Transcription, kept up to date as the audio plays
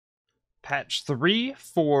Patch 3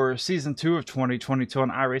 for Season 2 of 2022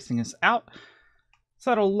 on iRacing is out. It's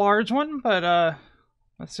not a large one, but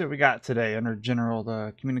let's see what we got today. Under General,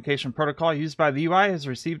 the communication protocol used by the UI has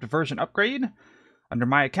received a version upgrade. Under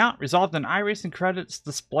My Account, resolved an iRacing credits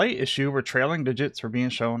display issue where trailing digits were being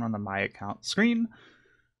shown on the My Account screen.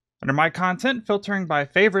 Under My Content, filtering by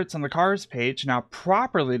favorites on the cars page now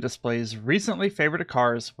properly displays recently favorited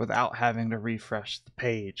cars without having to refresh the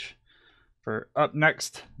page. For up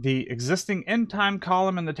next, the existing end time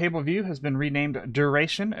column in the table view has been renamed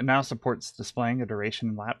Duration and now supports displaying a duration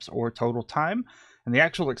in laps or total time, and the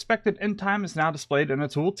actual expected end time is now displayed in a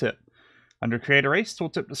tooltip. Under Create a Race,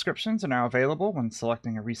 tooltip descriptions are now available when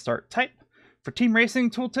selecting a restart type. For Team Racing,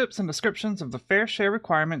 tooltips and descriptions of the fair share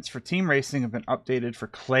requirements for Team Racing have been updated for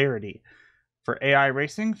clarity. For AI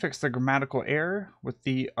Racing, fix the grammatical error with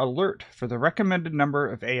the alert for the recommended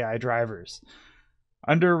number of AI drivers.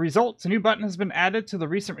 Under Results, a new button has been added to the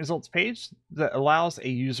Recent Results page that allows a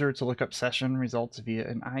user to look up session results via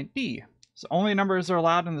an ID. So only numbers are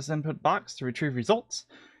allowed in this input box to retrieve results.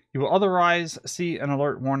 You will otherwise see an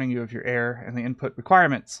alert warning you of your error and the input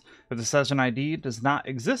requirements. If the session ID does not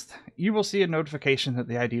exist, you will see a notification that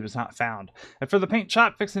the ID was not found. And for the paint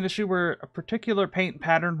shop, fix an issue where a particular paint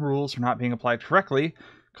pattern rules are not being applied correctly,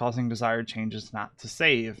 causing desired changes not to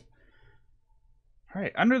save.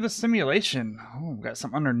 Alright, under the simulation, we've got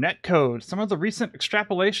some under netcode. Some of the recent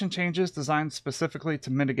extrapolation changes designed specifically to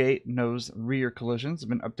mitigate nose rear collisions have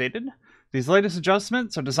been updated. These latest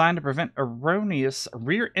adjustments are designed to prevent erroneous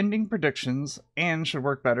rear-ending predictions and should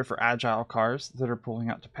work better for agile cars that are pulling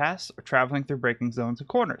out to pass or traveling through braking zones and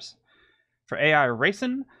corners. For AI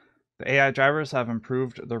Racing, the AI drivers have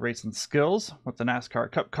improved their racing skills with the NASCAR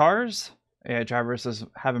Cup cars. AI drivers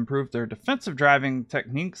have improved their defensive driving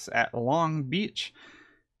techniques at Long Beach,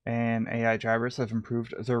 and AI drivers have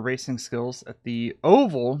improved their racing skills at the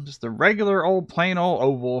oval, just the regular old plain old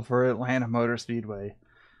oval for Atlanta Motor Speedway.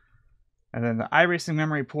 And then the iRacing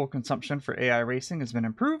memory pool consumption for AI Racing has been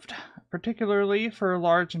improved, particularly for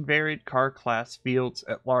large and varied car class fields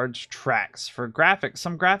at large tracks. For graphics,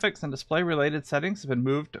 some graphics and display related settings have been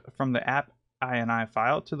moved from the app INI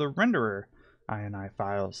file to the renderer INI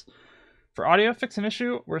files. For audio, fix an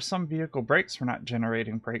issue where some vehicle brakes were not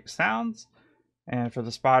generating brake sounds. And for the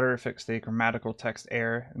spotter, fix the grammatical text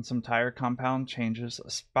error and some tire compound changes.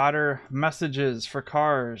 Spotter messages for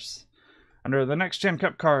cars. Under the Next Gen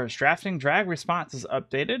Cup cars, drafting drag response is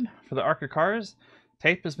updated. For the ARCA cars,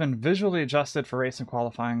 tape has been visually adjusted for race and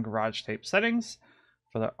qualifying garage tape settings.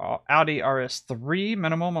 For the Audi RS3,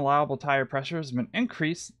 minimum allowable tire pressure has been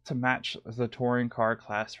increased to match the touring car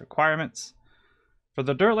class requirements. For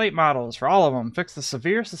the dirt late models, for all of them, fix the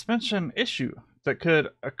severe suspension issue that could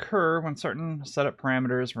occur when certain setup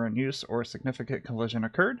parameters were in use or a significant collision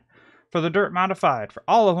occurred. For the dirt modified, for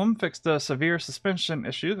all of them, fix the severe suspension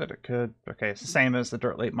issue that it could, it's the same as the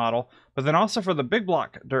dirt late model, but then also for the big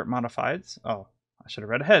block dirt modifieds, I should have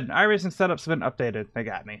read ahead. iRacing setups have been updated. They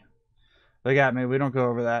got me. We don't go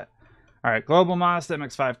over that. Alright, Global Mazda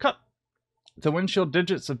MX-5 Cup. The windshield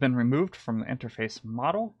digits have been removed from the interface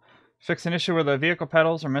model. Fix an issue where the vehicle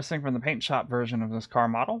pedals are missing from the paint shop version of this car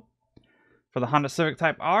model. For the Honda Civic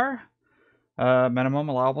Type R, minimum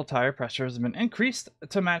allowable tire pressure has been increased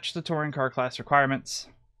to match the touring car class requirements.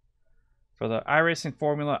 For the iRacing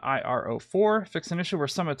Formula IR04, fix an issue where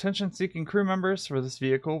some attention-seeking crew members for this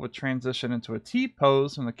vehicle would transition into a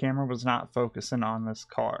T-pose when the camera was not focusing on this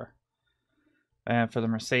car. And for the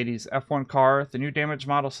Mercedes F1 car, the new damage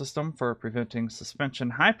model system for preventing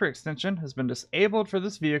suspension hyperextension has been disabled for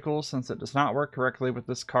this vehicle since it does not work correctly with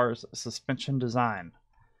this car's suspension design.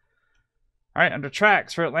 Alright, under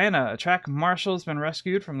tracks, for Atlanta, a track marshal has been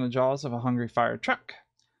rescued from the jaws of a hungry fire truck.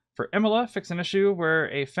 For Imola, fix an issue where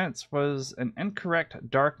a fence was an incorrect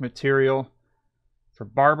dark material. For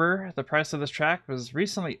Barber, the price of this track was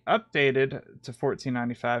recently updated to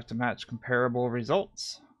 $14.95 to match comparable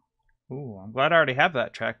results. Ooh, I'm glad I already have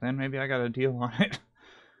that track then. Maybe I got a deal on it.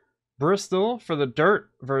 Bristol, for the dirt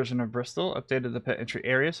version of Bristol, updated the pit entry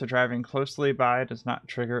area so driving closely by does not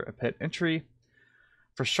trigger a pit entry.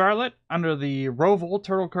 For Charlotte, under the Roval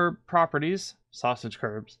turtle curb properties, sausage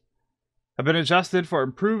curbs, have been adjusted for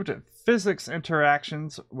improved physics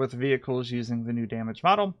interactions with vehicles using the new damage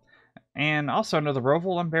model. And also under the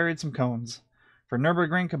Roval, unburied some cones. For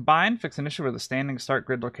Nürburgring Combined, fix an issue where the standing start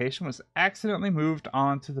grid location was accidentally moved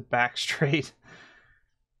onto the back straight.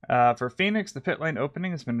 For Phoenix, the pit lane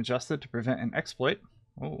opening has been adjusted to prevent an exploit.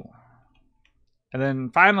 Ooh. And then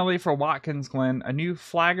finally for Watkins Glen, a new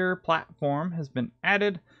flagger platform has been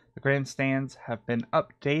added. The grandstands have been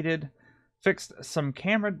updated. Fixed some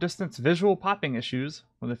camera distance visual popping issues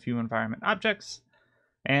with a few environment objects.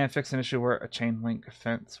 and fix an issue where a chain link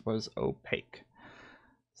fence was opaque.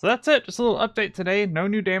 So that's it, just a little update today. No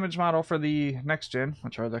new damage model for the next gen,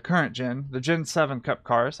 which are the current gen, the Gen 7 Cup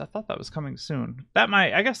cars. I thought that was coming soon. That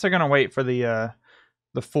might, I guess they're going to wait for the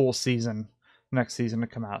full season, next season to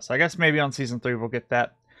come out. So I guess maybe on Season 3 we'll get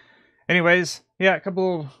that. Anyways, yeah, a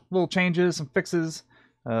couple little changes and fixes.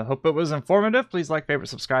 Hope it was informative. Please like, favorite,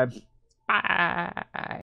 subscribe. Bye!